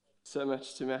so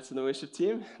much to Matt and the worship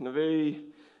team, and a very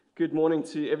good morning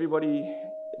to everybody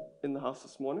in the house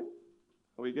this morning.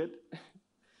 Are we good?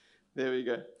 There we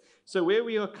go. So where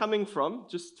we are coming from,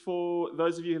 just for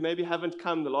those of you who maybe haven't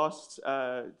come the last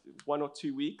 1 or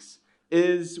 2 weeks,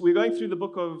 is we're going through the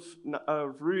book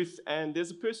of Ruth, and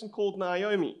there's a person called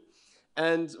Naomi.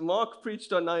 And Mark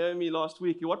preached on Naomi last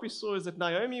week, and what we saw is that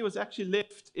Naomi was actually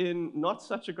left in not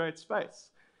such a great space.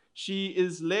 She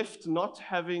is left not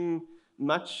having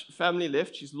much family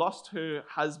left. She's lost her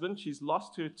husband. She's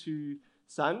lost her 2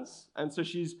 sons. And so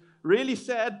she's really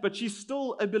sad, but she's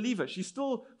still a believer. She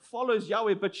still follows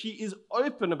Yahweh, but she is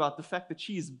open about the fact that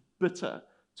she is bitter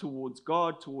towards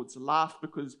God, towards life,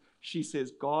 because she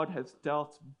says, God has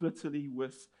dealt bitterly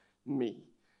with me.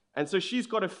 And so she's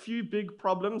got a few big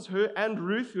problems, her and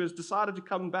Ruth, who has decided to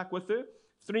come back with her.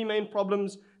 3 main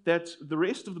problems that the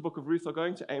rest of the book of Ruth are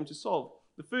going to aim to solve.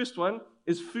 The first one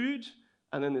is food,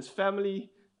 and then there's family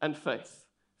and faith.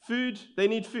 Food, they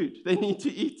need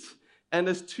to eat. And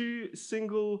as 2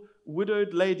 single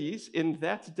widowed ladies in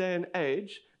that day and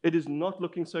age, it is not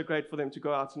looking so great for them to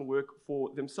go out and work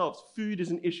for themselves. Food is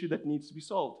an issue that needs to be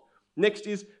solved. Next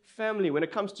is family. When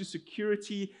it comes to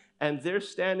security and their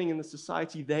standing in the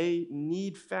society, they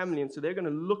need family. And so they're going to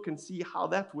look and see how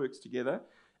that works together.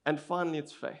 And finally,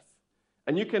 it's faith.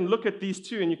 And you can look at these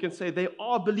 2 and you can say they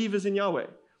are believers in Yahweh.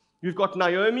 You've got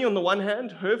Naomi on the one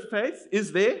hand, her faith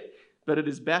is there, but it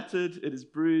is battered, it is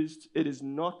bruised, it is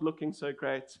not looking so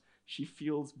great. She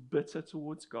feels bitter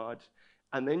towards God.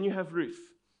 And then you have Ruth.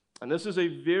 And this is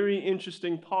a very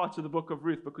interesting part of the book of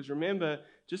Ruth, because remember,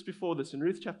 just before this, in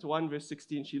Ruth chapter 1, verse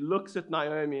 16, she looks at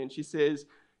Naomi and she says,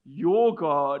 your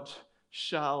God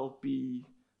shall be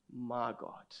my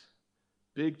God.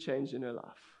 Big change in her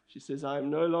life. She says, I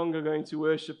am no longer going to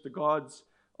worship the gods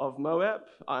of Moab.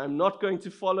 I am not going to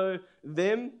follow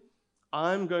them.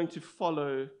 I'm going to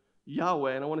follow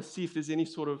Yahweh. And I want to see if there's any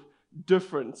sort of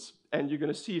difference. And you're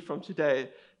going to see from today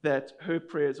that her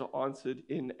prayers are answered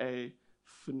in a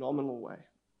phenomenal way.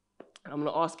 And I'm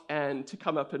going to ask Anne to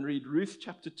come up and read Ruth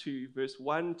chapter 2, verse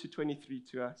 1 to 23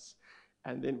 to us.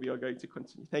 And then we are going to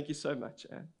continue. Thank you so much,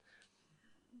 Anne.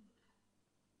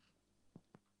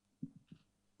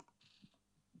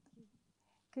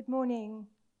 Good morning.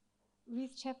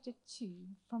 Ruth chapter 2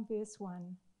 from verse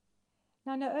 1.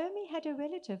 Now Naomi had a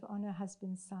relative on her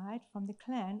husband's side from the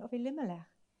clan of Elimelech,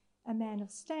 a man of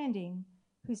standing,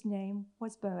 whose name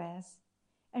was Boaz.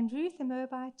 And Ruth the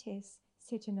Moabitess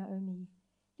said to Naomi,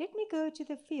 let me go to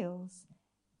the fields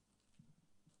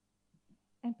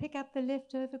and pick up the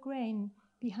leftover grain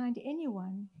behind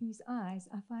anyone whose eyes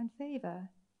I find favor.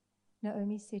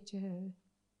 Naomi said to her,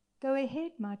 go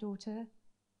ahead, my daughter.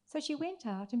 So she went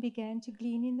out and began to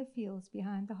glean in the fields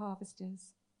behind the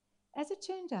harvesters. As it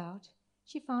turned out,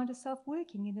 she found herself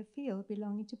working in a field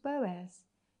belonging to Boaz,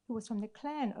 who was from the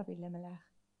clan of Elimelech.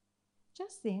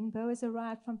 Just then Boaz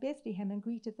arrived from Bethlehem and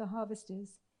greeted the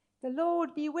harvesters. The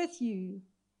Lord be with you.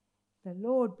 The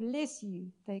Lord bless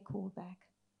you, they called back.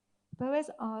 Boaz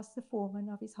asked the foreman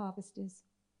of his harvesters,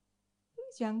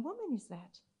 whose young woman is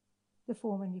that? The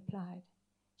foreman replied,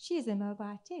 she is a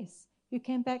Moabitess who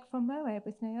came back from Moab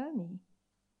with Naomi.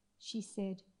 She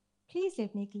said, please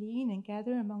let me glean and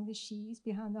gather among the sheaves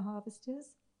behind the harvesters.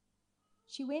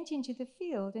 She went into the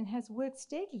field and has worked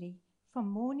steadily from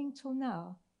morning till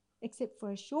now, except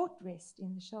for a short rest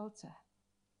in the shelter.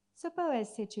 So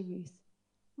Boaz said to Ruth,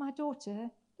 my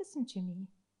daughter, listen to me.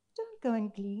 Don't go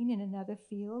and glean in another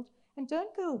field, and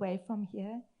don't go away from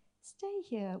here. Stay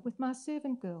here with my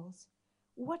servant girls.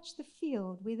 Watch the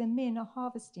field where the men are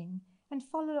harvesting, and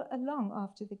follow along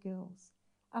after the girls.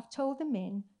 I've told the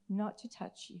men not to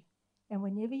touch you. And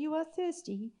whenever you are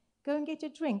thirsty, go and get a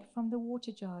drink from the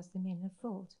water jars the men have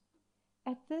filled.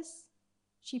 At this,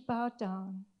 she bowed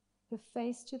down, her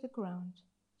face to the ground.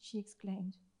 She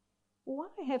exclaimed, why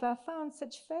have I found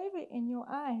such favor in your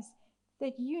eyes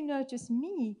that you notice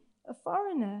me, a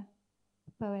foreigner?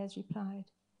 Boaz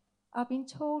replied, I've been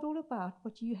told all about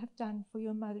what you have done for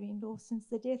your mother-in-law since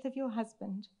the death of your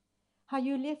husband, how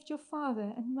you left your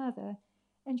father and mother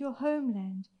and your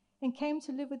homeland and came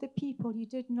to live with the people you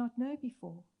did not know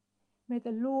before. May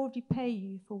the Lord repay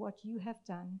you for what you have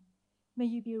done. May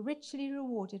you be richly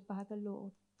rewarded by the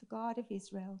Lord, the God of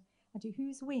Israel, under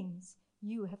whose wings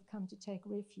you have come to take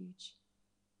refuge.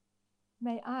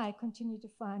 May I continue to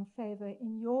find favor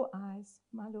in your eyes,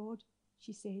 my Lord,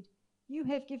 she said. You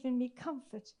have given me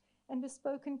comfort and have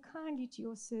spoken kindly to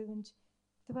your servant,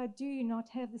 though I do not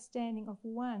have the standing of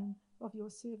one of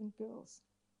your servant girls.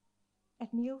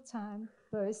 At mealtime,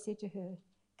 Boaz said to her,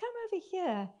 come over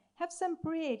here, have some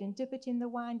bread and dip it in the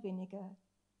wine vinegar.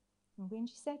 And when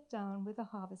she sat down with the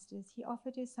harvesters, he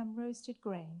offered her some roasted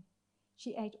grain.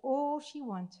 She ate all she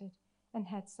wanted and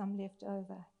had some left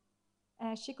over.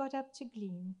 As she got up to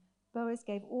glean, Boaz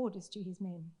gave orders to his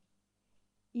men.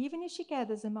 Even if she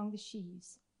gathers among the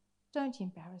sheaves, don't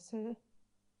embarrass her.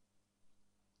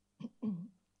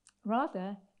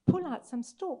 Rather, pull out some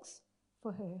stalks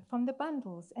for her from the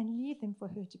bundles and leave them for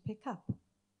her to pick up,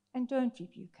 and don't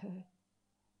rebuke her.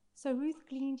 So Ruth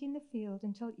gleaned in the field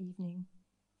until evening.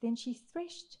 Then she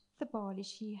threshed the barley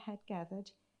she had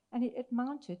gathered, and it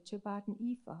amounted to about an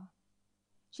ephah.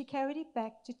 She carried it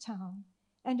back to town,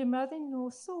 and her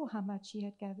mother-in-law saw how much she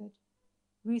had gathered.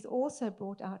 Ruth also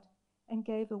brought out and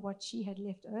gave her what she had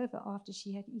left over after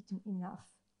she had eaten enough.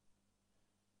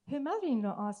 Her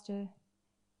mother-in-law asked her,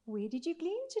 "Where did you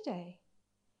glean today?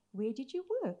 Where did you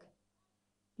work?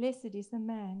 Blessed is the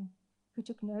man who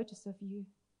took notice of you."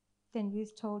 Then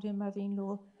Ruth told her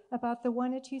mother-in-law about the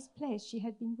one at whose place she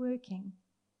had been working.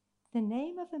 "The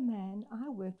name of the man I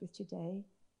worked with today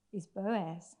is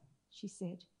Boaz," she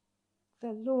said.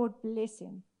 "The Lord bless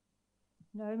him."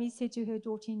 Naomi said to her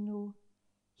daughter-in-law,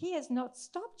 "He has not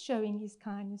stopped showing his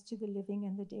kindness to the living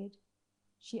and the dead."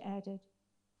 She added,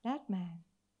 "That man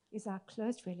is our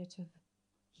close relative.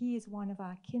 He is one of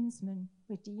our kinsmen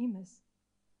redeemers."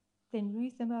 Then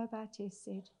Ruth the Moabitess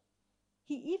said,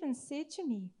 "He even said to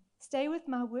me, 'Stay with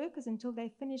my workers until they're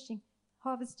finishing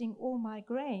harvesting all my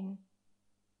grain.'"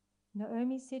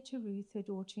 Naomi said to Ruth, her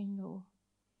daughter-in-law,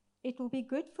 "It will be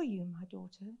good for you, my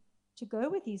daughter, to go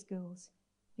with these girls,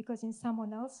 because in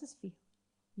someone else's field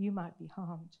you might be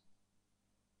harmed."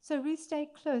 So Ruth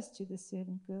stayed close to the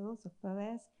servant girls of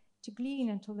Boaz to glean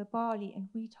until the barley and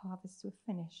wheat harvests were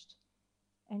finished,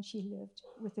 and she lived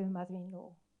with her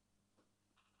mother-in-law.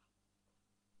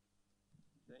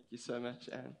 Thank you so much,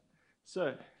 Anne.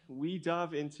 So we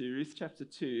dive into Ruth chapter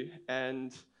 2,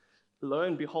 and lo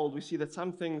and behold, we see that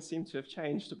some things seem to have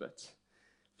changed a bit.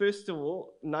 First of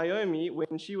all, Naomi,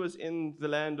 when she was in the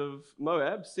land of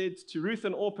Moab, said to Ruth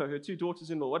and Orpah, her two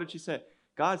daughters-in-law, what did she say?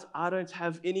 "Guys, I don't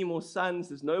have any more sons.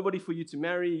 There's nobody for you to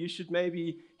marry. You should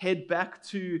maybe head back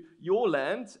to your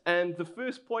land." And the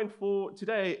first point for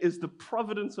today is the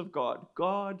providence of God.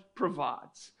 God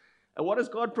provides. And what has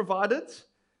God provided?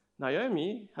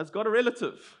 Naomi has got a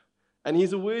relative, and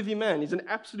he's a worthy man. He's an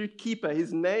absolute keeper.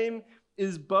 His name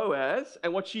is Boaz,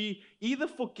 and what she either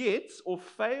forgets or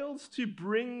fails to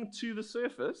bring to the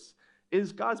surface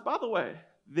is, guys, by the way,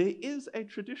 there is a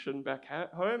tradition back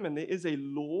home, and there is a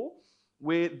law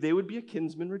where there would be a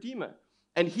kinsman redeemer,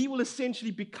 and he will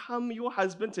essentially become your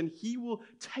husband, and he will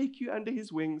take you under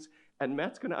his wings, and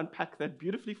Matt's going to unpack that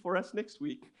beautifully for us next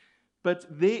week. But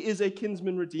there is a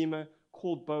kinsman redeemer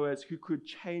called Boaz who could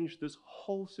change this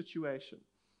whole situation.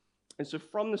 And so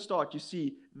from the start, you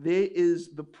see, there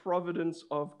is the providence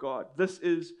of God. This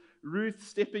is Ruth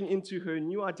stepping into her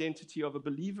new identity of a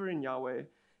believer in Yahweh.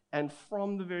 And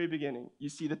from the very beginning, you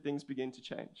see that things begin to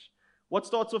change. What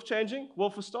starts off changing? Well,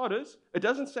 for starters, it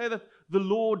doesn't say that the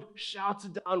Lord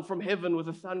shouted down from heaven with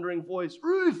a thundering voice,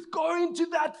 "Ruth, go into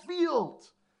that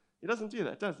field." He doesn't do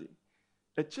that, does he?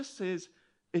 It just says,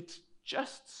 it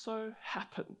just so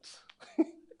happened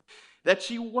that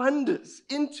she wanders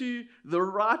into the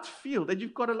right field. And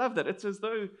you've got to love that. It's as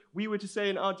though we were to say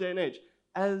in our day and age,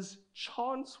 as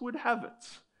chance would have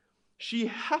it, she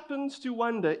happens to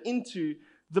wander into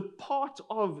the part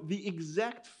of the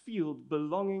exact field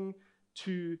belonging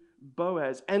to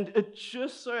Boaz. And it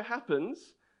just so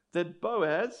happens that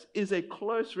Boaz is a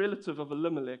close relative of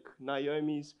Elimelech,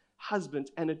 Naomi's husband.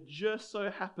 And it just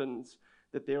so happens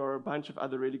that there are a bunch of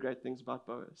other really great things about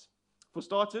Boaz. For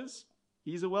starters,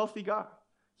 he's a wealthy guy.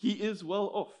 He is well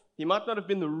off. He might not have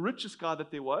been the richest guy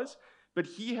that there was, but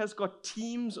he has got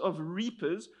teams of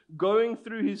reapers going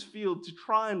through his field to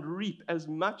try and reap as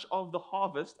much of the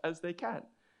harvest as they can.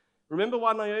 Remember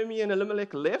why Naomi and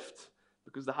Elimelech left?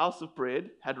 Because the house of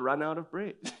bread had run out of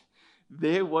bread.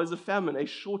 There was a famine, a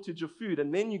shortage of food.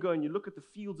 And then you go and you look at the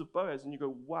fields of Boaz and you go,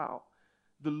 wow,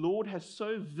 the Lord has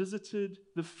so visited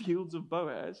the fields of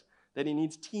Boaz that he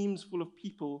needs teams full of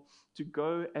people to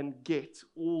go and get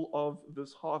all of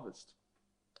this harvest.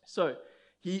 So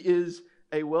he is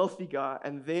a wealthy guy,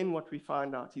 and then what we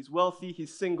find out, he's wealthy,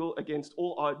 he's single against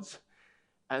all odds,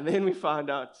 and then we find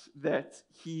out that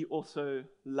he also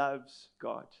loves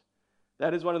God.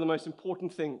 That is one of the most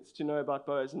important things to know about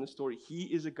Boaz in the story. He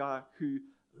is a guy who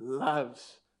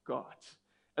loves God.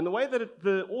 And the way that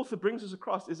the author brings us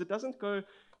across is it doesn't go,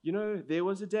 there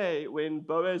was a day when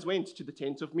Boaz went to the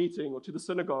tent of meeting or to the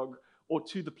synagogue or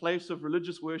to the place of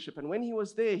religious worship. And when he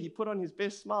was there, he put on his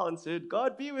best smile and said,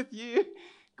 "God be with you.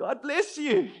 God bless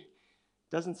you."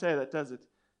 Doesn't say that, does it?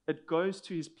 It goes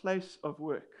to his place of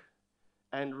work.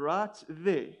 And right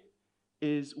there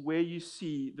is where you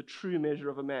see the true measure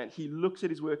of a man. He looks at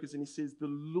his workers and he says, "The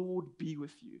Lord be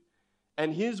with you."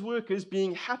 And his workers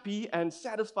being happy and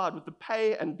satisfied with the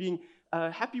pay and being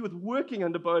happy with working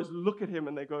under Boaz, look at him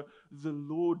and they go, "The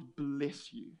Lord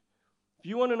bless you." If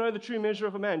you want to know the true measure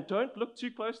of a man, don't look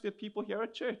too closely at people here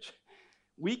at church.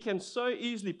 We can so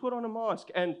easily put on a mask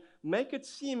and make it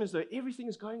seem as though everything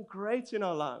is going great in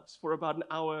our lives for about an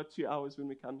hour, 2 hours when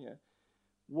we come here.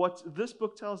 What this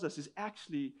book tells us is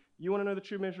actually, you want to know the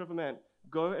true measure of a man,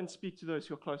 go and speak to those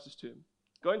who are closest to him.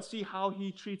 Go and see how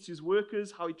he treats his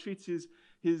workers, how he treats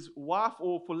his wife,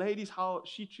 or for ladies, how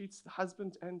she treats the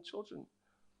husband and children.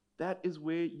 That is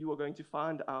where you are going to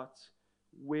find out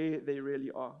where they really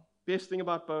are. Best thing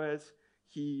about Boaz,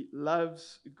 he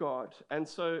loves God. And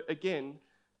so, again,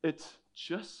 it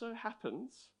just so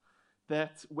happens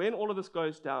that when all of this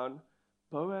goes down,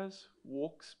 Boaz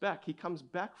walks back. He comes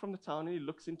back from the town and he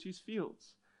looks into his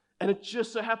fields. And it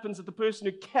just so happens that the person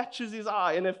who catches his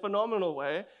eye in a phenomenal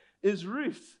way is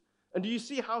Ruth. And do you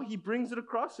see how he brings it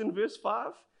across in verse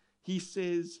 5? He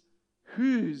says,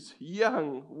 "Whose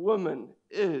young woman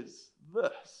is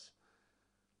this?"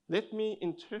 Let me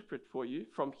interpret for you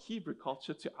from Hebrew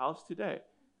culture to ours today.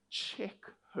 Check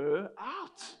her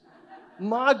out.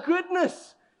 My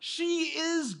goodness, she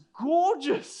is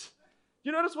gorgeous.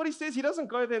 You notice what he says? He doesn't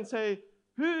go there and say,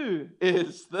 "Who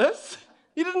is this?"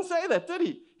 He didn't say that, did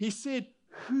he? He said,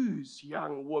 "Whose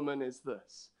young woman is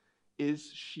this?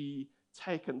 Is she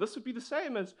taken?" This would be the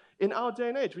same as in our day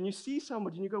and age. When you see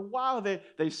somebody and you go, "Wow,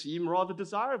 they seem rather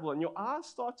desirable," and your eyes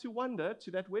start to wander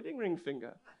to that wedding ring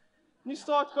finger. And you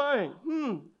start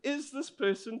going, is this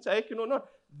person taken or not?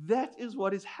 That is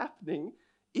what is happening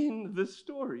in this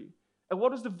story. And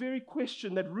what is the very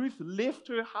question that Ruth left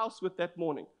her house with that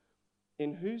morning?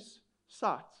 In whose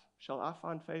sight shall I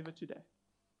find favor today?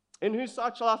 In whose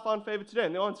sight shall I find favor today?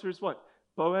 And the answer is what?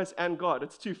 Boaz and God.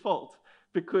 It's twofold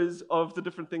because of the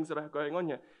different things that are going on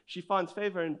here. She finds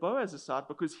favor in Boaz's sight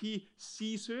because he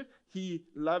sees her, he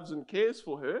loves and cares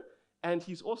for her, and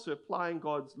he's also applying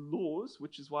God's laws,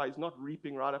 which is why he's not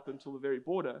reaping right up until the very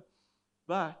border.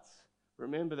 But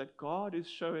remember that God is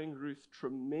showing Ruth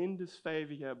tremendous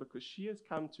favor here because she has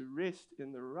come to rest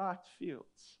in the right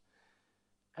fields.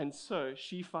 And so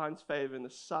she finds favor in the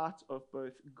sight of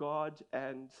both God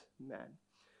and man.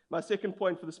 My second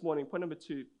point for this morning, point number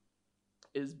 2,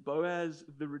 is Boaz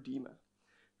the Redeemer.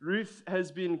 Ruth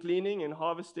has been gleaning and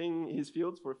harvesting his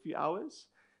fields for a few hours,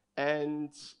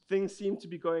 and things seem to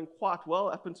be going quite well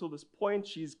up until this point.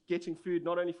 She's getting food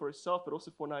not only for herself, but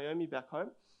also for Naomi back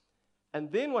home.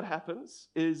 And then what happens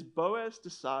is Boaz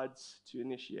decides to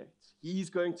initiate. He's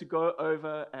going to go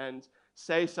over and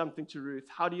say something to Ruth.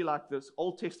 How do you like this?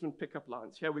 Old Testament pickup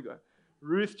lines. Here we go.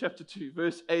 Ruth chapter 2,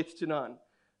 verse 8 to 9.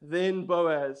 Then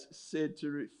Boaz said to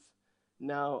Ruth,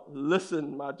 "Now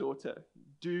listen, my daughter,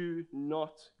 do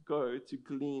not go to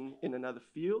glean in another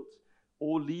field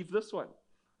or leave this one,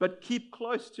 but keep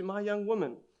close to my young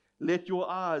woman. Let your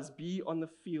eyes be on the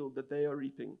field that they are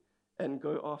reaping and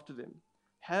go after them.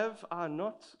 Have I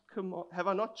not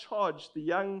charged the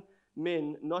young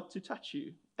men not to touch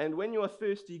you? And when you are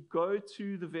thirsty, go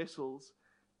to the vessels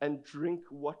and drink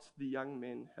what the young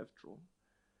men have drawn."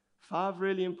 5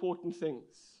 really important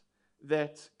things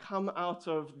that come out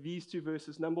of these 2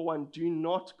 verses. Number 1, do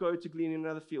not go to glean in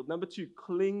another field. Number 2,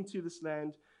 cling to this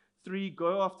land. 3,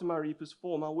 go after my reapers.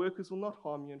 4, my workers will not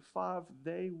harm you. And 5,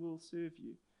 they will serve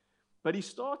you. But he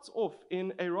starts off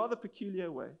in a rather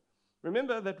peculiar way.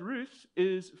 Remember that Ruth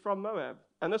is from Moab.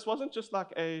 And this wasn't just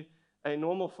like a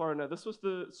normal foreigner. This was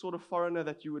the sort of foreigner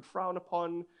that you would frown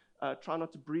upon, try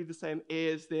not to breathe the same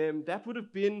air as them. That would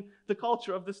have been the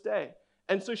culture of this day.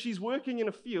 And so she's working in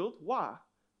a field. Why?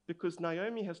 Because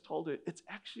Naomi has told her, it's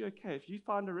actually okay. If you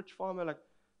find a rich farmer, like,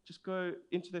 just go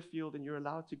into their field and you're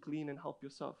allowed to glean and help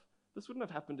yourself. This wouldn't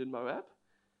have happened in Moab.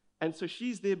 And so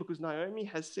she's there because Naomi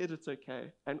has said it's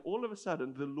okay. And all of a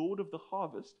sudden, the Lord of the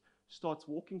harvest starts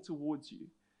walking towards you.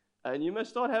 And you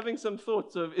must start having some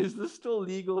thoughts of, is this still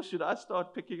legal? Should I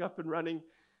start picking up and running?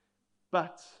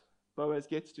 But Boaz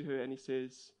gets to her and he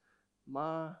says,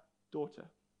 "My daughter,"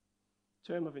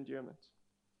 term of endearment.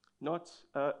 Not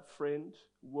a friend,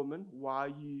 woman, why are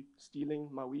you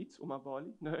stealing my wheat or my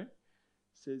barley? No.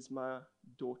 Says, "My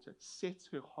daughter." Sets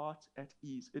her heart at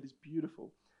ease. It is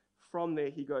beautiful. From there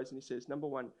he goes and he says, number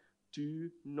 1,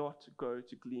 do not go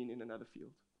to glean in another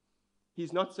field.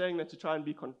 He's not saying that to try and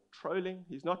be controlling.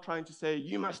 He's not trying to say,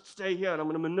 you must stay here and I'm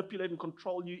going to manipulate and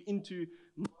control you into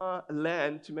my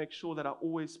land to make sure that I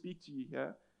always speak to you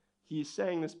here. He is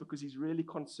saying this because he's really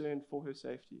concerned for her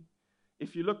safety.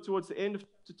 If you look towards the end of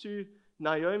chapter 2,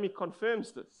 Naomi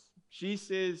confirms this. She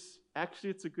says, actually,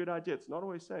 it's a good idea. It's not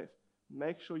always safe.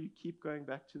 Make sure you keep going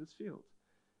back to this field.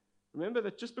 Remember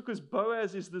that just because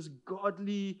Boaz is this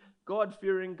godly,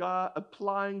 God-fearing guy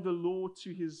applying the law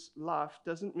to his life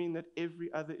doesn't mean that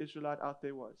every other Israelite out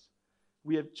there was.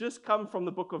 We have just come from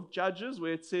the book of Judges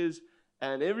where it says,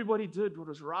 and everybody did what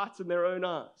was right in their own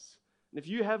eyes. And if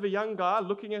you have a young guy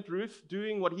looking at Ruth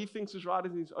doing what he thinks is right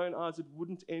in his own eyes, it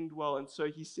wouldn't end well. And so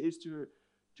he says to her,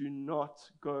 do not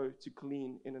go to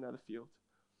glean in another field.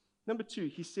 Number 2,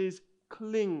 he says,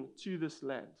 cling to this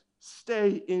land.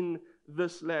 Stay in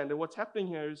this land. And what's happening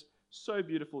here is so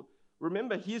beautiful.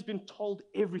 Remember, he has been told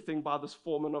everything by this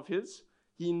foreman of his.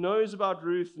 He knows about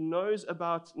Ruth, knows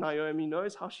about Naomi,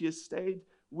 knows how she has stayed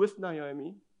with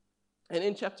Naomi. And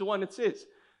in chapter 1, it says,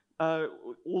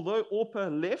 although Orpah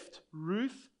left,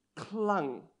 Ruth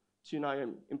clung to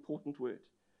Naomi. Important word.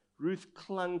 Ruth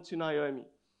clung to Naomi.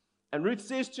 And Ruth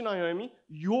says to Naomi,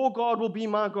 your God will be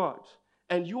my God,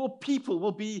 and your people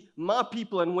will be my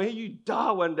people, and where you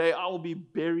die one day, I will be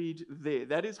buried there.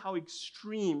 That is how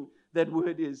extreme that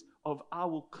word is of I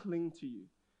will cling to you.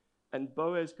 And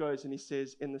Boaz goes and he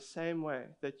says, in the same way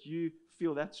that you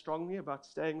feel that strongly about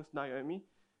staying with Naomi,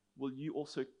 will you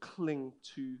also cling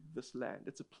to this land?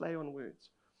 It's a play on words.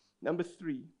 Number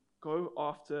 3, go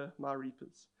after my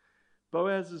reapers.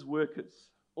 Boaz's workers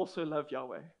also love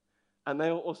Yahweh, and they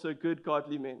are also good,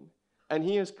 godly men. And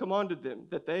he has commanded them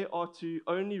that they are to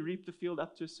only reap the field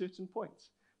up to a certain point.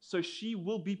 So she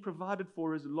will be provided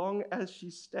for as long as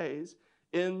she stays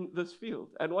in this field.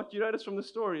 And what you notice from the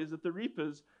story is that the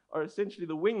reapers are essentially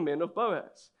the wingmen of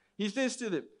Boaz. He says to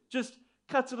them, just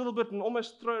cut a little bit and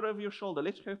almost throw it over your shoulder.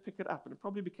 Let's go pick it up. And it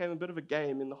probably became a bit of a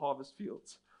game in the harvest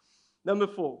fields. Number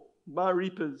 4, my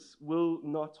reapers will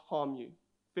not harm you.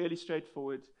 Fairly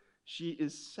straightforward. She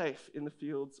is safe in the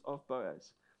fields of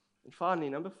Boaz. And finally,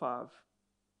 number 5,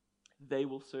 they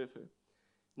will serve her.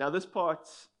 Now, this part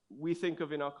we think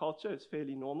of in our culture as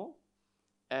fairly normal.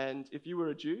 And if you were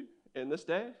a Jew in this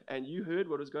day and you heard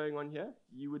what was going on here,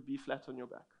 you would be flat on your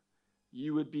back.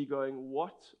 You would be going,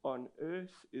 what on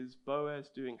earth is Boaz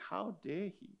doing? How dare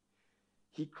he?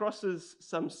 He crosses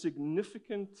some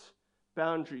significant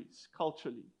boundaries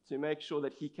culturally to make sure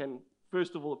that he can,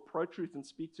 first of all, approach Ruth and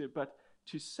speak to her, but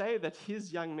to say that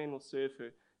his young men will serve her,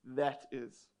 that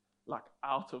is like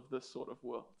out of this sort of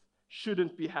world.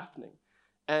 Shouldn't be happening.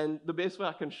 And the best way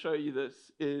I can show you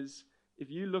this is if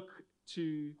you look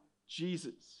to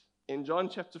Jesus in John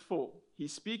chapter 4. He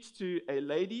speaks to a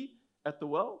lady at the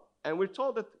well, and we're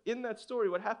told that in that story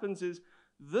what happens is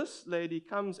this lady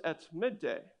comes at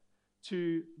midday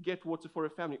to get water for her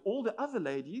family. All the other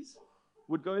ladies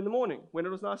would go in the morning when it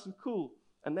was nice and cool,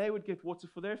 and they would get water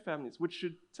for their families, which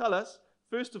should tell us,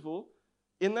 first of all,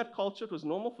 in that culture, it was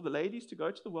normal for the ladies to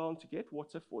go to the well and to get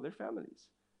water for their families.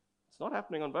 It's not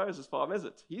happening on Boaz's farm, is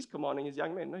it? He's commanding his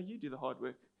young men, no, you do the hard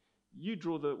work. You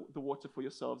draw the water for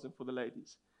yourselves and for the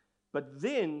ladies. But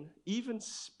then, even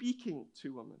speaking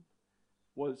to women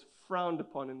was frowned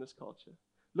upon in this culture.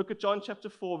 Look at John chapter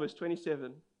 4, verse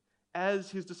 27. As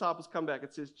his disciples come back,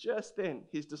 it says, just then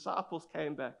his disciples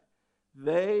came back.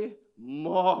 They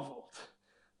marveled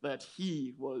that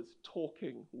he was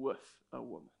talking with a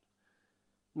woman.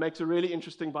 Makes a really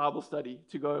interesting Bible study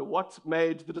to go, what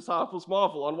made the disciples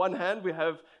marvel? On one hand, we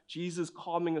have Jesus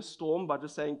calming a storm by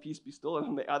just saying, peace be still. And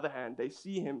on the other hand, they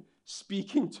see him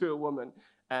speaking to a woman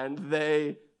and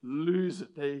they lose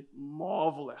it. They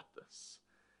marvel at this.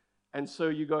 And so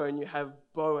you go and you have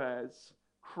Boaz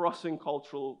crossing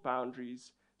cultural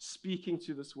boundaries, speaking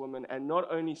to this woman, and not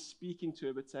only speaking to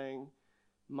her, but saying,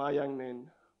 my young men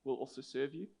will also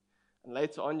serve you. And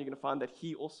later on, you're going to find that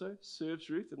he also serves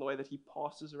Ruth in the way that he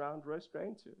passes around roast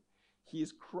grain to her. He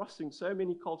is crossing so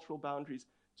many cultural boundaries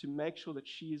to make sure that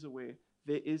she is aware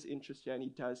there is interest here and he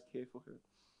does care for her.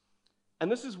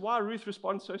 And this is why Ruth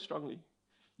responds so strongly.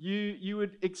 You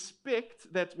would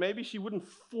expect that maybe she wouldn't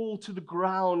fall to the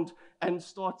ground and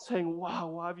start saying, wow,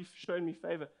 why have you shown me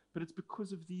favor? But it's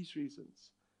because of these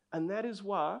reasons. And that is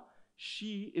why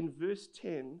she, in verse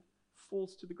 10,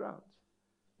 falls to the ground.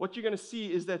 What you're going to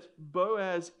see is that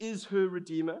Boaz is her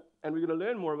redeemer, and we're going to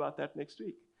learn more about that next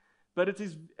week. But it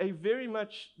is a very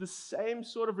much the same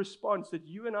sort of response that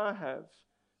you and I have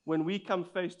when we come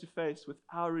face to face with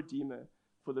our Redeemer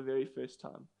for the very first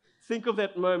time. Think of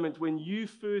that moment when you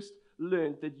first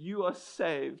learned that you are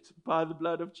saved by the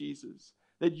blood of Jesus,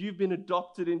 that you've been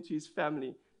adopted into his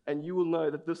family, and you will know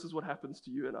that this is what happens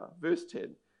to you and I. Verse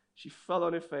 10, she fell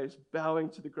on her face, bowing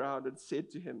to the ground, and said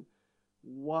to him,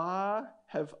 why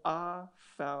have I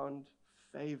found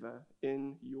favor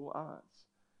in your eyes,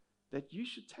 that you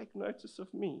should take notice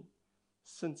of me,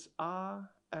 since I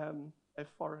am a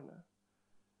foreigner?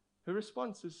 Her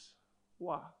response is,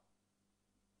 why?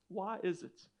 Why is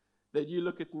it that you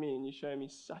look at me and you show me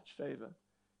such favor?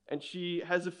 And she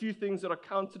has a few things that are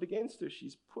counted against her.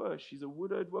 She's poor. She's a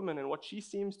widowed woman. And what she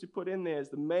seems to put in there as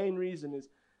the main reason is,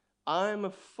 I'm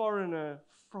a foreigner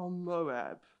from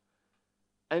Moab.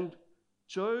 And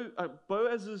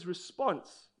Boaz's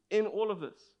response in all of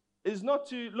this is not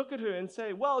to look at her and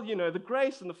say, well, the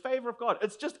grace and the favor of God,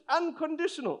 it's just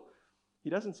unconditional. He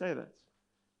doesn't say that.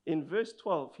 In verse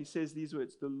 12, he says these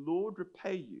words, the Lord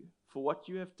repay you for what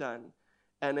you have done,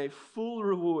 and a full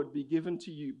reward be given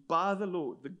to you by the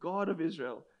Lord, the God of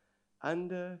Israel,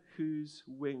 under whose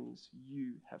wings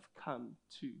you have come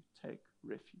to take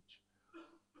refuge.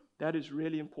 That is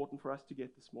really important for us to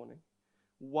get this morning.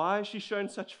 Why is she shown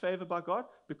such favor by God?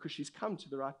 Because she's come to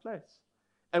the right place.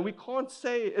 And we can't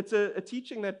say it's a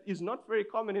teaching that is not very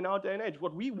common in our day and age.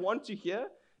 What we want to hear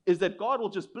is that God will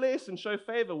just bless and show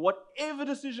favor, whatever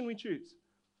decision we choose.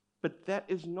 But that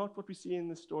is not what we see in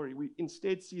this story. We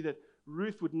instead see that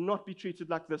Ruth would not be treated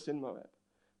like this in Moab.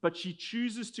 But she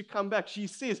chooses to come back. She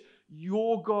says,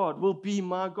 your God will be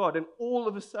my God. And all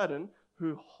of a sudden,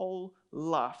 her whole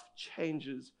life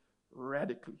changes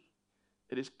radically.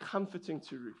 It is comforting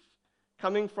to Ruth.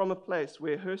 Coming from a place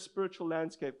where her spiritual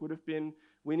landscape would have been,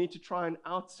 we need to try and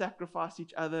out-sacrifice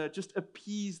each other, just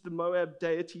appease the Moab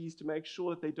deities to make sure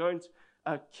that they don't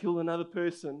kill another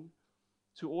person,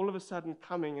 to all of a sudden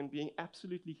coming and being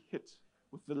absolutely hit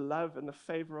with the love and the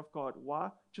favor of God. Why?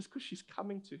 Just because she's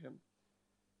coming to him.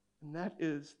 And that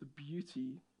is the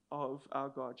beauty of our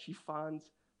God. She finds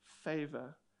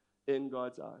favor in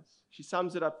God's eyes. She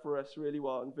sums it up for us really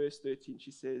well. In verse 13,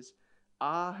 she says,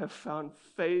 I have found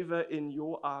favor in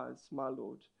your eyes, my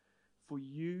Lord, for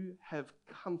you have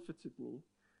comforted me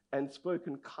and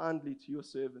spoken kindly to your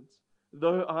servants,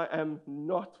 though I am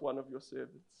not one of your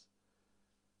servants.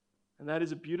 And that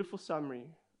is a beautiful summary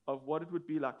of what it would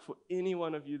be like for any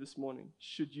one of you this morning,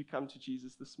 should you come to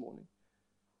Jesus this morning.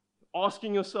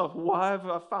 Asking yourself, why have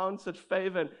I found such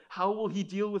favor, and how will he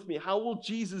deal with me? How will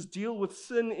Jesus deal with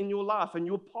sin in your life and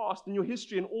your past and your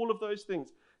history and all of those things?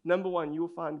 Number one, you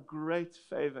will find great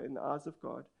favor in the eyes of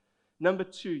God. Number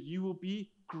two, you will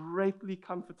be greatly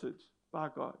comforted by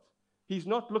God. He's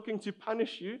not looking to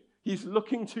punish you. He's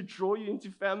looking to draw you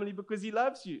into family because he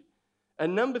loves you.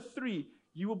 And number three,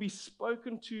 you will be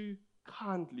spoken to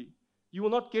kindly. You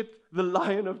will not get the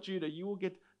Lion of Judah. You will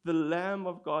get the Lamb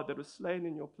of God that was slain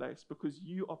in your place because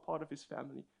you are part of his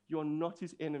family. You are not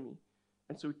his enemy.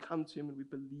 And so we come to him and we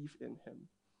believe in him.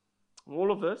 And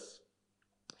all of this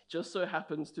just so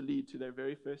happens to lead to their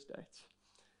very first date.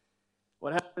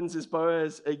 What happens is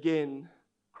Boaz again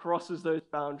crosses those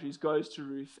boundaries, goes to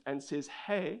Ruth and says,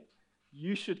 hey,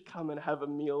 you should come and have a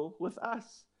meal with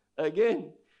us.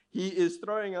 Again, he is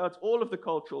throwing out all of the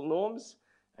cultural norms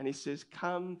and he says,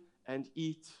 come and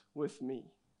eat with me.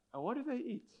 And what do they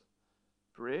eat?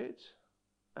 Bread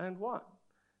and wine,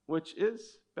 which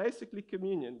is basically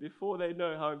communion. Before they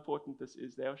know how important this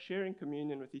is, they are sharing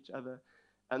communion with each other.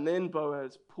 And then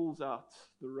Boaz pulls out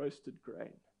the roasted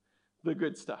grain, the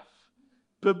good stuff.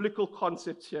 Biblical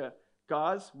concepts here.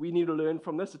 Guys, we need to learn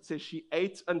from this. It says she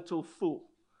ate until full.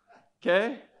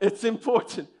 Okay? It's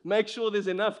important. Make sure there's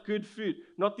enough good food.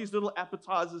 Not these little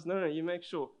appetizers. No, you make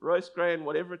sure. Roast grain,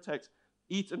 whatever it takes.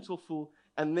 Eat until full.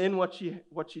 And then what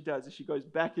she does is she goes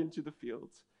back into the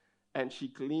fields and she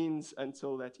gleans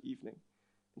until that evening.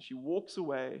 And she walks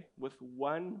away with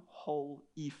one whole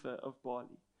ephah of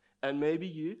barley. And maybe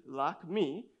you, like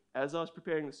me, as I was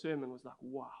preparing the sermon, was like,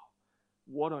 wow,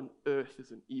 what on earth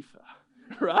is an ephah?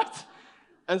 Right?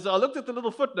 And so I looked at the little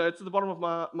footnotes at the bottom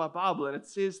of my Bible, and it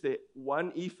says that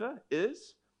one ephah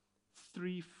is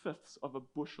 3/5 of a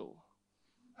bushel.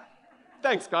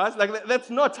 Thanks, guys. Like,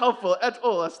 that's not helpful at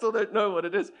all. I still don't know what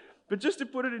it is. But just to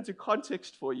put it into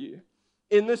context for you,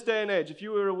 in this day and age, if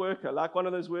you were a worker, like one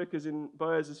of those workers in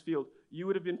Boaz's field, you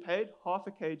would have been paid 0.5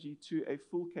 kg to a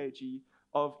full kg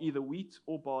of either wheat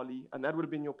or barley, and that would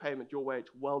have been your payment, your wage.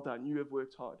 Well done. You have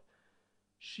worked hard.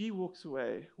 She walks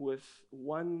away with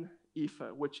one ephah,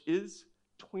 which is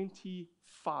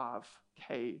 25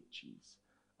 kgs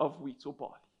of wheat or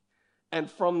barley. And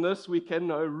from this, we can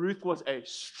know Ruth was a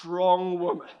strong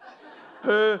woman.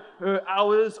 Her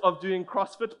hours of doing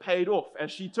CrossFit paid off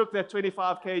as she took that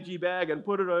 25 kg bag and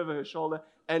put it over her shoulder,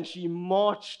 and she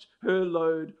marched her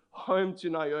load home to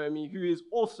Naomi, who is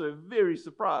also very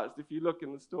surprised if you look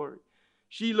in the story.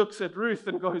 She looks at Ruth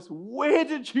and goes, where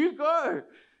did you go?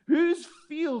 Whose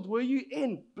field were you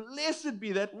in? Blessed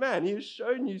be that man. He has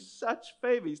shown you such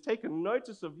favor. He's taken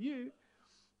notice of you.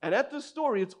 And at this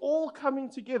story, it's all coming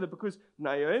together because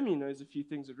Naomi knows a few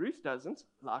things that Ruth doesn't,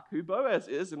 like who Boaz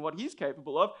is and what he's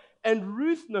capable of. And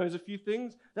Ruth knows a few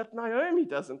things that Naomi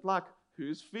doesn't, like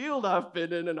whose field I've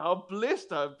been in and how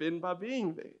blessed I've been by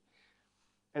being there.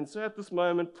 And so at this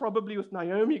moment, probably with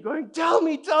Naomi going, tell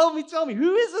me,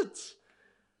 who is it?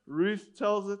 Ruth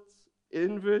tells it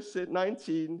in verse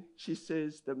 19. She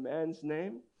says, the man's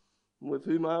name with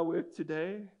whom I work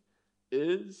today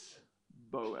is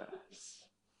Boaz.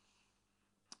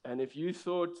 And if you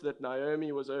thought that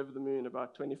Naomi was over the moon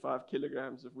about 25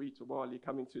 kilograms of wheat or barley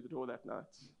coming through the door that night,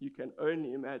 you can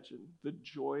only imagine the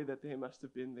joy that there must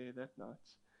have been there that night.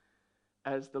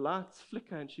 As the lights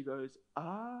flicker and she goes,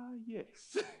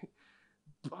 yes,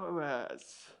 Boaz,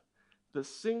 the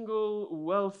single,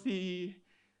 wealthy,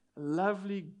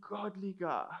 lovely, godly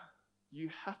guy, you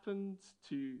happened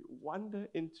to wander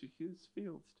into his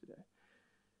fields today.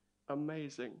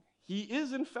 Amazing. He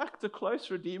is, in fact, a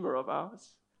close redeemer of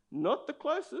ours. Not the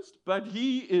closest, but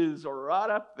he is right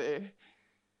up there.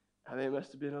 And there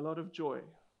must have been a lot of joy,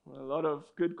 a lot of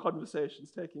good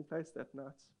conversations taking place that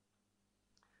night.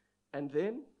 And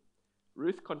then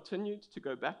Ruth continued to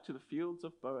go back to the fields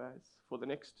of Boaz for the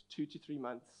next 2 to 3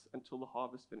 months until the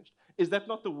harvest finished. Is that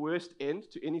not the worst end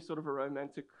to any sort of a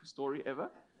romantic story ever?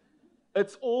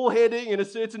 It's all heading in a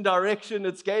certain direction,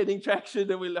 it's gaining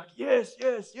traction, and we're like, yes,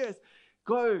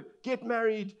 go, get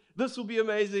married, this will be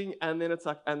amazing. And then it's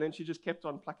like, and then she just kept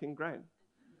on plucking grain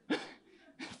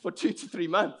for 2 to 3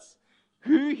 months.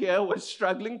 Who here was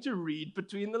struggling to read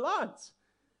between the lines?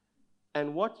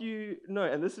 And what you know,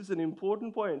 and this is an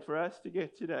important point for us to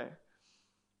get today,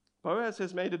 Boaz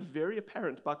has made it very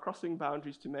apparent by crossing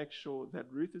boundaries to make sure that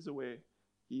Ruth is aware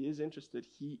he is interested,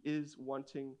 he is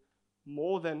wanting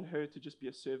more than her to just be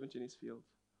a servant in his field.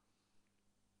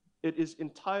 It is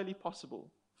entirely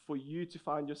possible for you to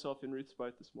find yourself in Ruth's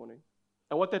boat this morning.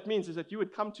 And what that means is that you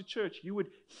would come to church, you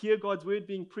would hear God's word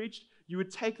being preached, you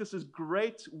would take this as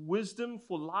great wisdom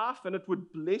for life, and it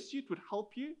would bless you, it would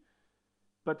help you.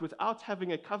 But without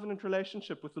having a covenant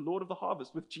relationship with the Lord of the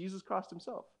harvest, with Jesus Christ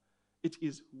himself, it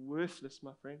is worthless,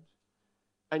 my friend.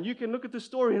 And you can look at the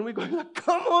story and we're going like,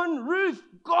 come on, Ruth,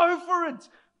 go for it.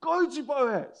 Go to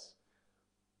Boaz.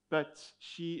 But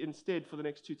she instead, for the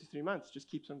next 2 to 3 months, just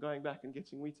keeps on going back and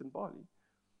getting wheat and barley.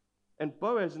 And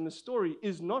Boaz in the story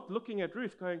is not looking at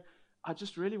Ruth going, I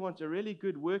just really want a really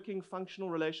good working,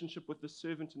 functional relationship with the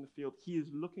servant in the field. He is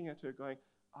looking at her going,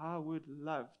 I would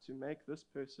love to make this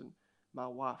person my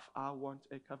wife. I want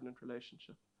a covenant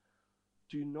relationship.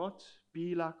 Do not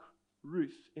be like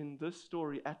Ruth in this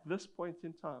story at this point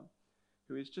in time,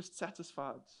 who is just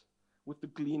satisfied with the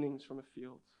gleanings from a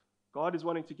field. God is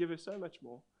wanting to give her so much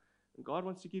more, and God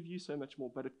wants to give you so much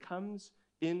more, but it comes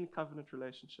in covenant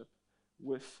relationship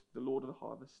with the Lord of the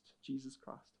harvest, Jesus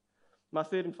Christ. My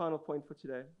third and final point for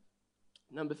today,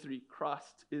 number 3,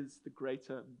 Christ is the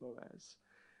greater Boaz.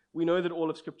 We know that all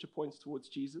of Scripture points towards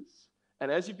Jesus.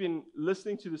 And as you've been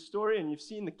listening to the story and you've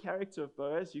seen the character of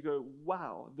Boaz, you go,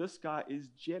 wow, this guy is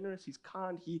generous, he's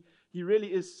kind, he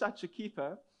really is such a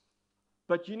keeper.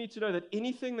 But you need to know that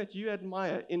anything that you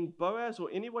admire in Boaz or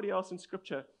anybody else in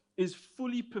Scripture is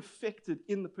fully perfected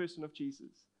in the person of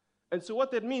Jesus. And so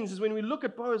what that means is when we look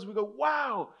at Boaz, we go,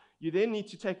 wow. You then need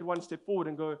to take it one step forward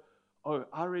and go, oh,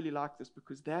 I really like this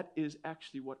because that is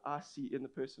actually what I see in the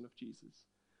person of Jesus.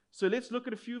 So let's look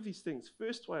at a few of these things.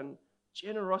 First one,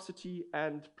 generosity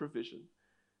and provision.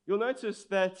 You'll notice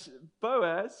that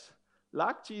Boaz,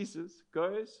 like Jesus,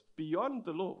 goes beyond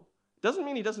the law. It doesn't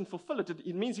mean he doesn't fulfill it.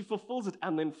 It means he fulfills it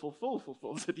and then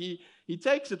fulfills it. He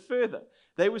takes it further.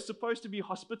 They were supposed to be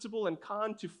hospitable and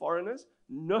kind to foreigners.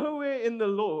 Nowhere in the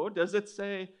law does it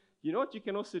say, you know what you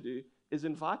can also do is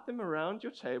invite them around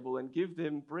your table and give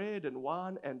them bread and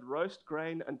wine and roast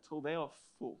grain until they are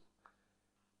full.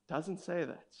 Doesn't say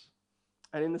that.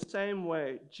 And in the same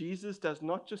way, Jesus does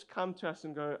not just come to us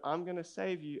and go, I'm going to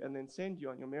save you and then send you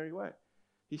on your merry way.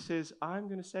 He says, I'm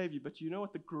going to save you, but you know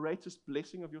what the greatest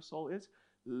blessing of your soul is?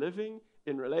 Living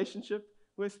in relationship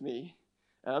with me.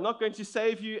 And I'm not going to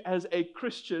save you as a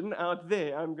Christian out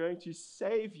there. I'm going to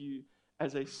save you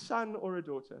as a son or a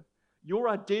daughter. Your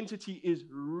identity is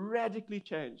radically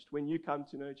changed when you come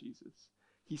to know Jesus.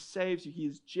 He saves you. He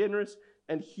is generous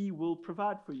and he will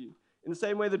provide for you. In the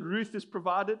same way that Ruth is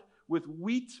provided with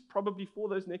wheat probably for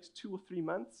those next 2 or 3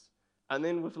 months, and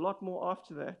then with a lot more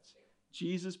after that,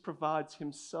 Jesus provides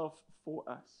himself for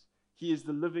us. He is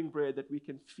the living bread that we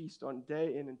can feast on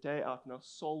day in and day out, and our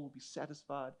soul will be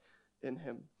satisfied in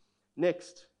him.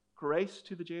 Next, grace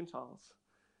to the Gentiles.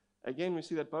 Again, we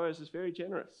see that Boaz is very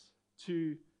generous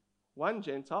to one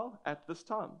Gentile at this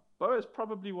time. Boaz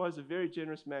probably was a very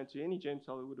generous man to any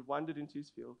Gentile who would have wandered into his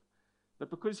field. But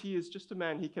because he is just a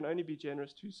man, he can only be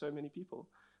generous to so many people.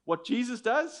 What Jesus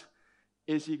does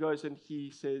is he goes and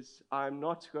he says, I'm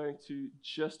not going to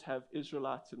just have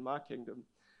Israelites in my kingdom.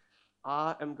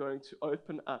 I am going to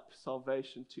open up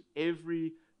salvation to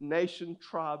every nation,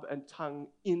 tribe, and tongue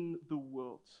in the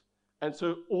world. And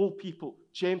so all people,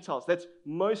 Gentiles, that's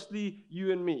mostly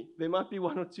you and me. There might be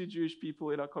one or two Jewish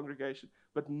people in our congregation,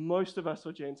 but most of us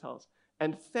are Gentiles.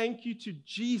 And thank you to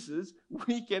Jesus,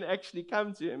 we can actually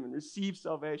come to him and receive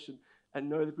salvation and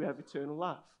know that we have eternal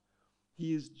life.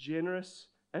 He is generous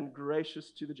and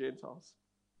gracious to the Gentiles.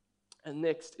 And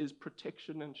next is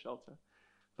protection and shelter.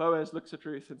 Boaz looks at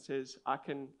Ruth and says, I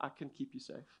can keep you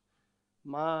safe.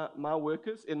 My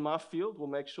workers in my field will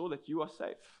make sure that you are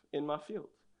safe in my field.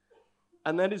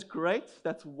 And that is great.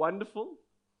 That's wonderful.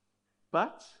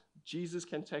 But Jesus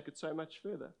can take it so much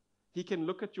further. He can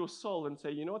look at your soul and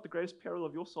say, you know what the greatest peril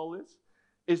of your soul is?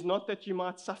 Is not that you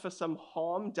might suffer some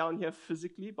harm down here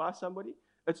physically by somebody.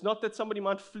 It's not that somebody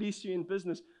might fleece you in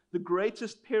business. The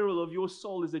greatest peril of your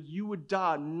soul is that you would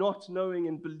die not knowing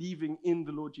and believing in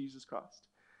the Lord Jesus Christ.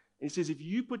 And he says, if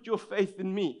you put your faith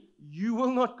in me, you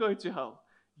will not go to hell.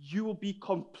 You will be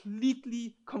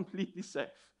completely, completely safe.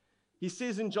 He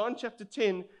says in John chapter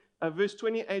 10, verse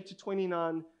 28 to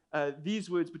 29,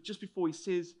 these words, but just before he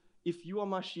says, if you are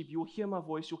my sheep, you will hear my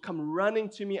voice, you'll come running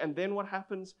to me, and then what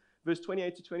happens? Verse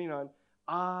 28 to 29,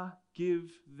 I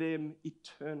give them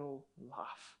eternal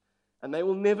life, and they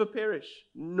will never perish.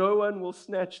 No one will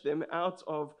snatch them out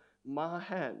of my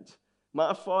hand.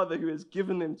 My Father who has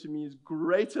given them to me is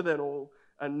greater than all,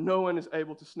 and no one is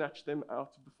able to snatch them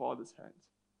out of the Father's hand.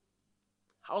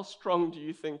 How strong do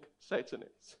you think Satan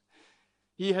is?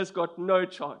 He has got no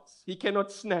chance. He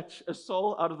cannot snatch a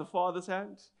soul out of the Father's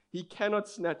hand. He cannot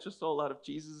snatch a soul out of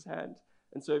Jesus' hand.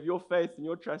 And so if your faith and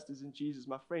your trust is in Jesus,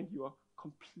 my friend, you are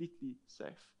completely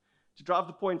safe. To drive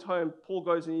the point home, Paul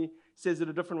goes and he says it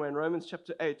a different way in Romans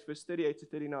chapter 8, verse 38 to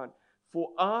 39. For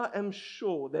I am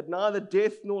sure that neither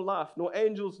death nor life, nor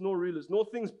angels nor rulers, nor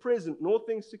things present, nor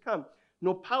things to come,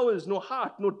 nor powers, nor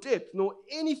height, nor depth, nor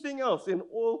anything else in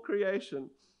all creation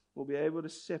will be able to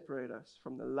separate us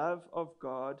from the love of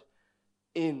God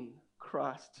in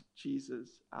Christ Jesus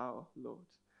our Lord.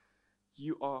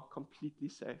 You are completely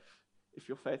safe if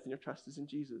your faith and your trust is in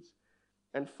Jesus.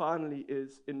 And finally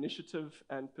is initiative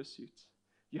and pursuit.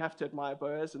 You have to admire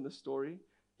Boaz in the story.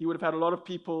 He would have had a lot of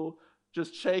people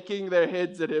just shaking their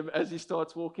heads at him as he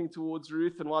starts walking towards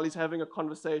Ruth. And while he's having a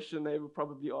conversation, they were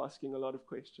probably asking a lot of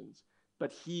questions.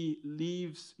 But he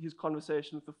leaves his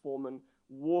conversation with the foreman,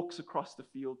 walks across the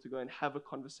field to go and have a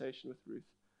conversation with Ruth.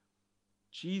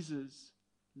 Jesus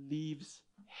leaves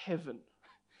heaven.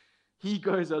 He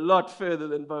goes a lot further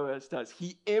than Boaz does.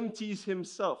 He empties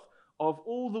himself of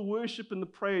all the worship and the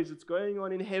praise that's going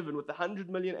on in heaven with the 100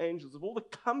 million angels, of all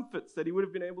the comforts that he would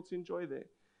have been able to enjoy there.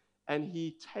 And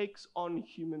he takes on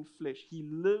human flesh. He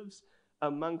lives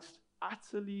amongst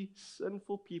utterly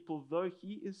sinful people, though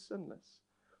he is sinless.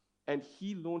 And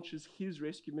he launches his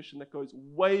rescue mission that goes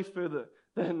way further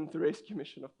than the rescue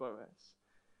mission of Boaz.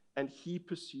 And he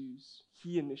pursues,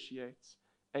 he initiates,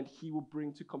 and he will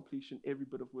bring to completion every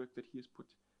bit of work that he has put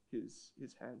his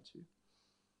hand to.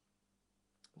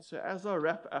 So as I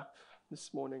wrap up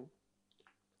this morning,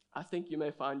 I think you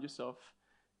may find yourself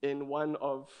in one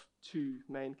of two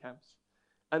main camps.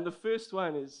 And the first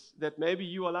one is that maybe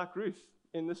you are like Ruth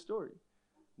in this story,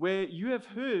 where you have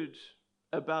heard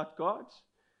about God,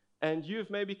 and you've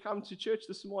maybe come to church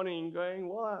this morning going,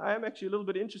 well, I am actually a little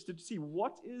bit interested to see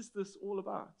what is this all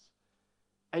about.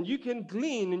 And you can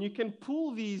glean and you can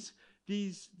pull these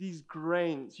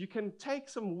grains. You can take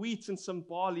some wheat and some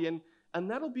barley, and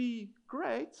that'll be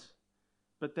great,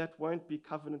 but that won't be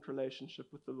covenant relationship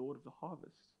with the Lord of the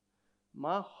harvest.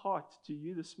 My heart to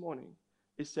you this morning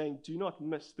is saying, do not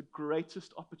miss the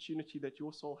greatest opportunity that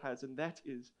your soul has, and that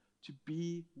is to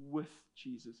be with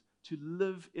Jesus, to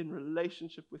live in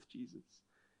relationship with Jesus.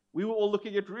 We were all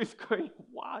looking at Ruth going,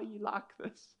 why are you like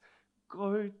this?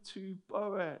 Go to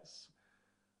Boaz.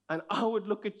 And I would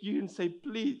look at you and say,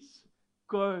 please,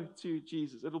 go to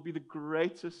Jesus. It'll be the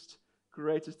greatest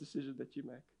decision that you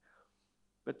make.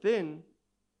 But then,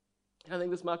 I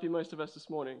think this might be most of us this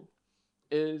morning,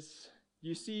 is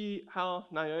you see how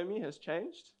Naomi has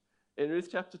changed in Ruth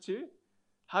chapter 2?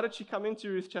 How did she come into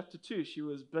Ruth chapter 2? She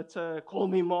was bitter. Call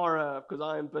me Mara, because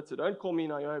I am bitter. Don't call me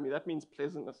Naomi. That means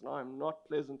pleasantness, and I am not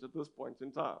pleasant at this point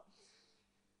in time.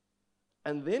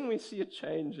 And then we see a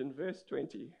change in verse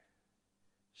 20.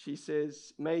 She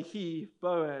says, may he,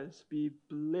 Boaz, be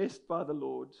blessed by the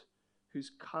Lord,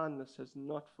 whose kindness has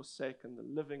not forsaken the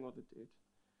living or the dead.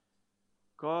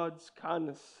 God's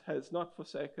kindness has not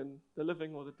forsaken the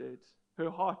living or the dead. Her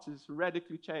heart is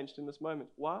radically changed in this moment.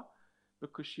 Why?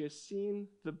 Because she has seen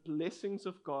the blessings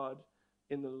of God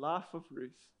in the life of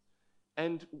Ruth.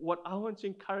 And what I want to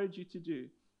encourage you to do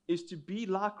is to be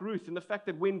like Ruth in the fact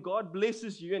that when God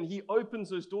blesses you and He opens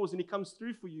those doors and He comes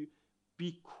through for you,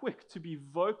 be quick to be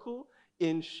vocal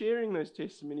in sharing those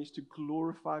testimonies to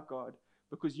glorify God,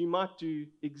 because you might do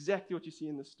exactly what you see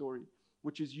in the story,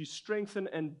 which is you strengthen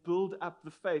and build up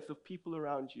the faith of people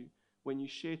around you when you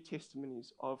share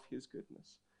testimonies of His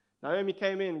goodness. Naomi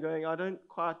came in going, I don't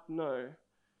quite know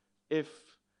if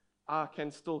I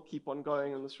can still keep on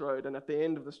going on this road. And at the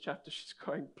end of this chapter, she's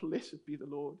going, blessed be the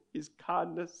Lord. His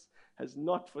kindness has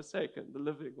not forsaken the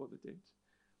living or the dead.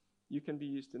 You can be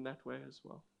used in that way as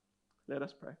well. Let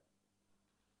us pray.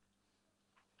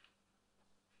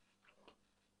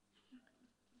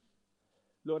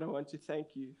 Lord, I want to thank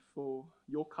you for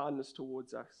your kindness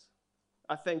towards us.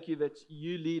 I thank you that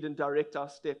you lead and direct our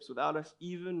steps without us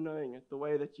even knowing it, the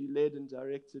way that you led and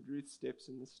directed Ruth's steps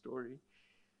in this story.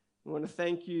 I want to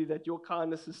thank you that your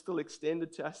kindness is still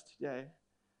extended to us today.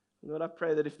 Lord, I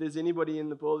pray that if there's anybody in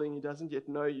the building who doesn't yet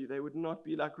know you, they would not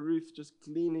be like Ruth, just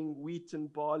gleaning wheat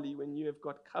and barley when you have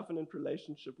got covenant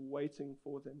relationship waiting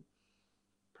for them.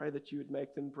 Pray that you would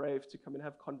make them brave to come and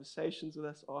have conversations with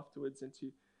us afterwards and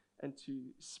to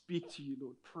speak to you,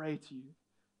 Lord, pray to you,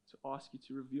 to ask you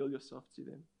to reveal yourself to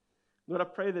them. Lord, I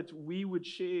pray that we would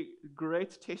share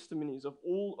great testimonies of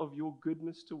all of your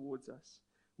goodness towards us.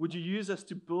 Would you use us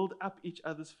to build up each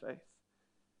other's faith?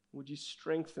 Would you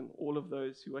strengthen all of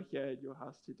those who are here at your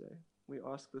house today? We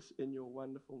ask this in your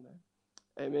wonderful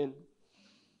name. Amen.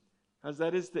 As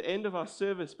that is the end of our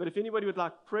service, but if anybody would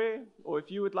like prayer, or if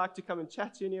you would like to come and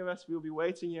chat to any of us, we'll be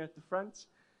waiting here at the front.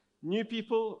 New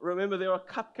people, remember there are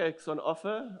cupcakes on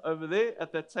offer over there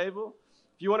at that table.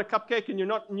 If you want a cupcake and you're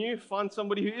not new, find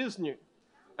somebody who is new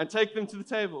and take them to the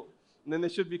table. And then there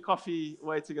should be coffee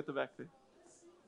waiting at the back there.